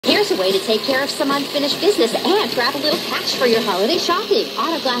Here's a way to take care of some unfinished business and grab a little cash for your holiday shopping.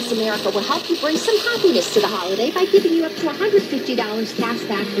 Auto Glass America will help you bring some happiness to the holiday by giving you up to $150 cash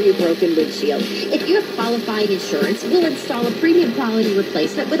back for your broken windshield. If you have qualified insurance, we'll install a premium quality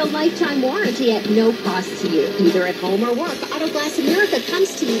replacement with a lifetime warranty at no cost to you. Either at home or work, Auto Glass America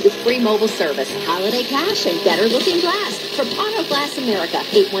comes to you with free mobile service, holiday cash, and better looking glass. From Auto Glass America,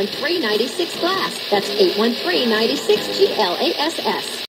 813-96-GLASS. That's 813-96-GLASS.